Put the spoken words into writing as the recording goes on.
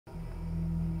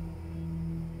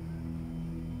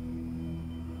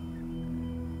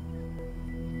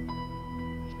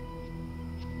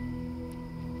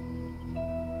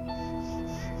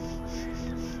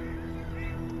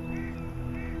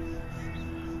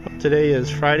Today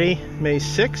is Friday, May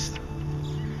 6th.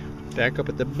 Back up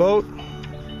at the boat,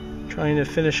 trying to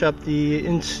finish up the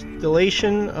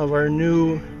installation of our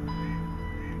new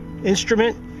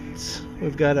instruments.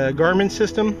 We've got a Garmin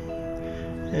system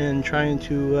and trying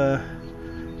to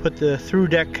put the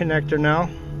thru-deck connector now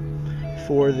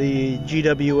for the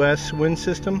GWS wind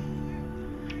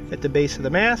system at the base of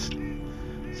the mast.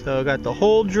 So I got the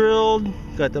hole drilled,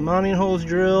 got the mounting holes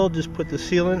drilled, just put the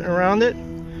sealant around it.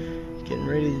 Getting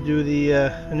ready to do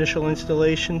the initial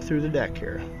installation through the deck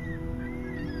here.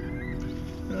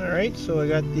 Alright, so I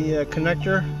got the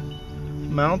connector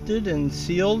mounted and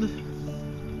sealed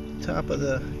top of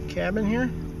the cabin here.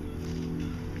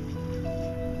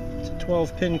 It's a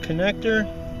 12-pin connector.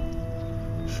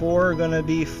 4 are going to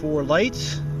be for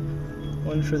lights.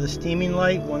 1 for the steaming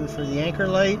light, 1 for the anchor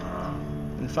light,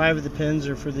 and 5 of the pins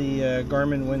are for the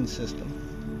Garmin wind system.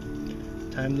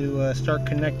 Time to start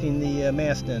connecting the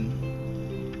mast end.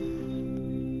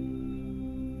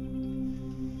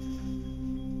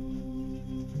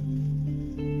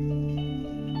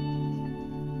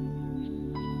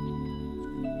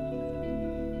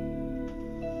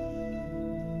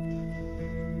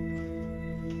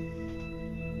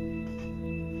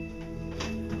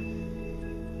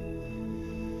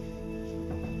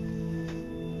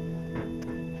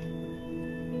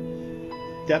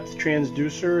 Depth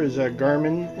transducer is a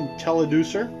Garmin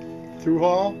Intelliducer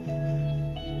through-haul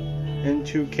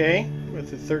N2K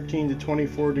with a 13 to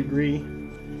 24 degree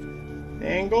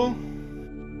angle.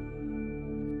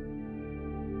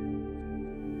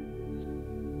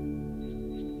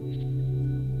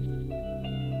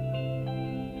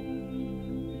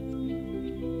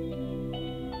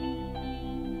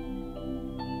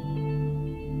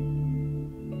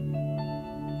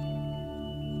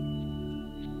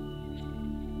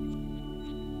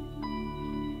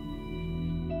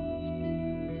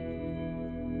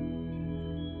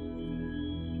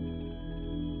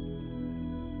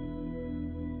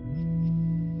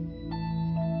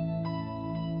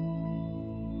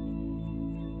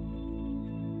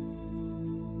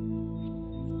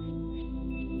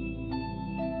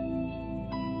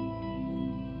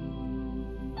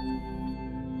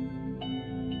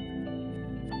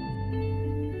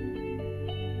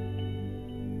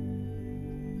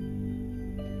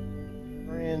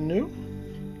 Brand new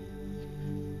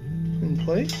in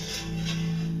place.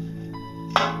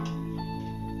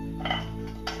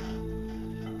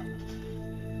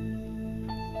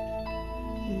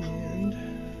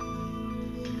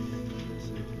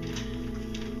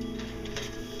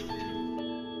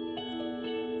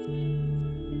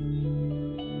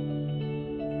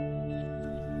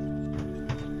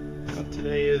 And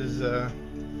today is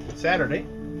Saturday,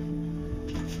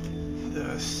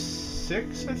 the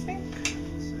 6th, I think.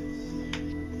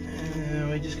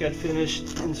 We just got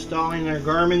finished installing our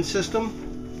Garmin system.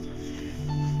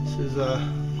 This is a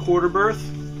quarter berth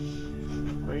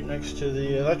right next to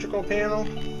the electrical panel,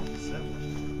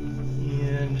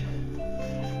 and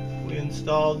we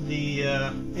installed the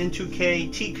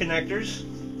N2K T connectors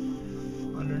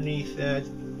underneath that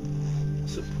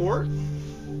support,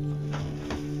 and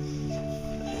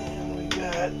we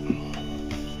got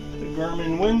the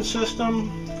Garmin wind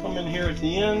system coming here at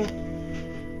the end.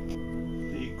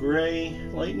 Gray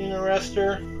lightning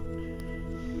arrestor,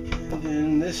 and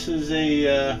then this is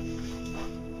a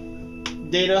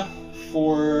data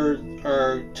for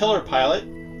our tiller pilot,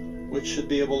 which should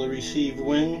be able to receive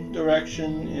wind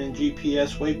direction and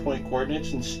GPS waypoint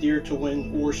coordinates and steer to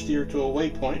wind or steer to a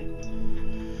waypoint.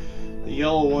 The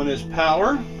yellow one is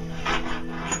power.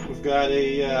 We've got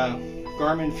a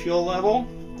Garmin fuel level.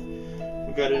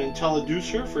 We've got an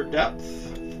Intelliducer for depth.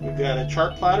 We've got a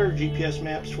Chartplotter,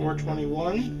 GPSMAP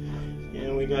 421,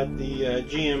 and we got the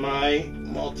GMI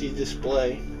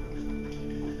multi-display.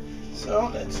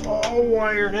 So that's all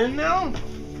wired in now,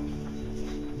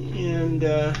 and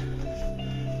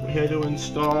we had to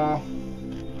install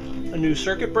a new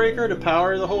circuit breaker to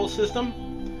power the whole system.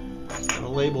 I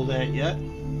haven't labeled that yet.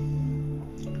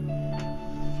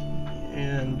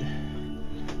 And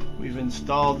we've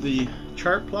installed the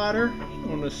Chartplotter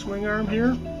on the swing arm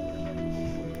here.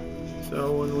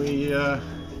 So when we are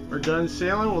done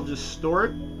sailing, we'll just store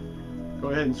it.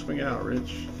 Go ahead and swing it out,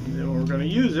 Rich. And then when we're going to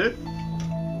use it,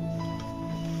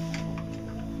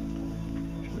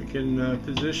 we can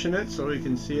position it so we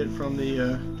can see it from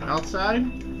the outside.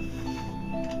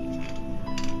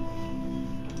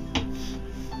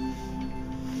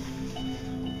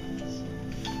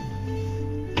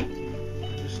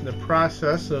 Just in the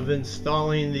process of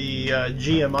installing the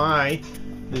GMI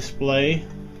display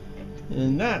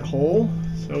in that hole,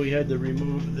 so we had to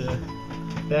remove the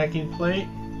backing plate,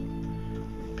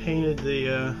 painted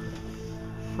the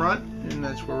front, and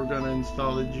that's where we're going to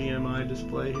install the GMI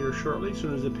display here shortly, as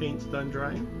soon as the paint's done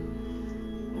drying.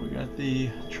 We got the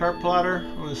Chartplotter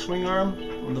on the swing arm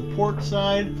on the port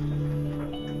side,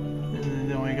 and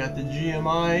then we got the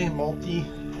GMI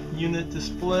multi-unit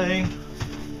display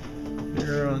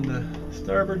here on the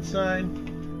starboard side.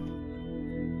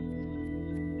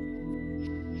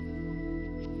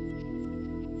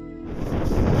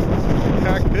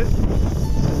 Cockpit,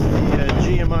 the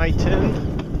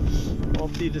GMI-10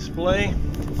 multi-display.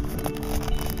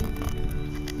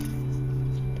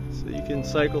 So you can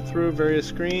cycle through various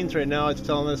screens. Right now it's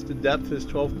telling us the depth is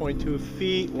 12.2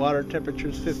 feet, water temperature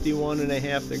is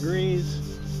 51.5 degrees.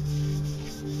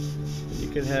 You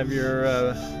can have your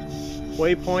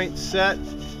waypoint set.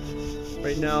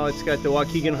 Right now it's got the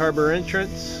Waukegan Harbor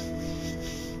entrance,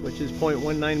 which is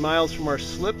 0.19 miles from our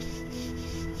slip.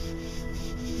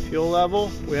 Fuel level,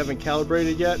 we haven't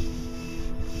calibrated yet. You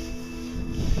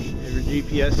have your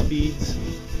GPS feeds.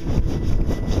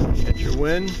 You got your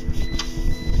wind.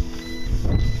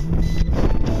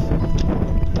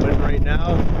 Wind right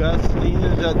now, gusting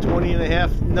is at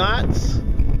 20.5 knots.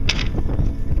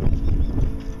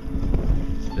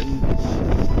 It's been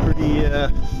pretty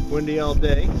windy all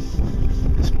day.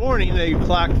 This morning they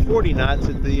clocked 40 knots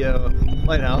at the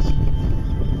lighthouse.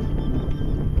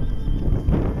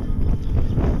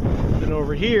 Then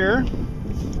over here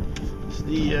is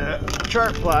the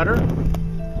Chartplotter.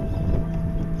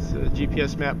 It's a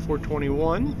GPSMAP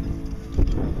 421.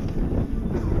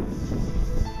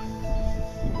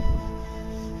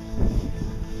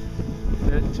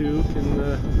 That too can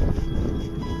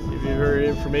give you very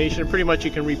information. Pretty much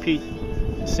you can repeat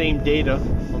the same data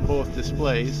on both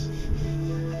displays.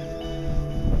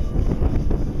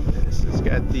 This has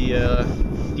got the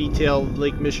detailed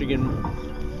Lake Michigan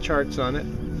charts on it.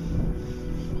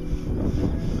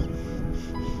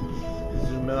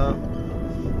 Zoom out.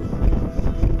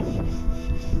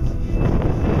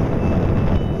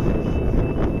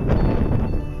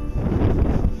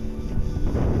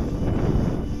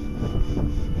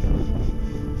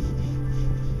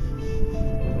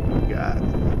 We got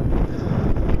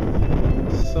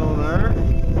sonar.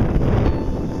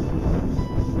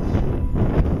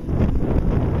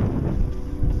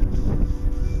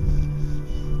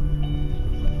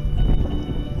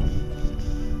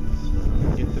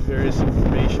 Various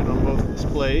information on both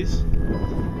displays.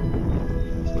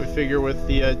 So we figure with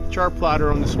the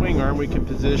Chartplotter on the swing arm, we can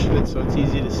position it so it's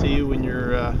easy to see when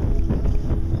you're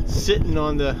sitting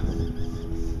on the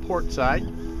port side.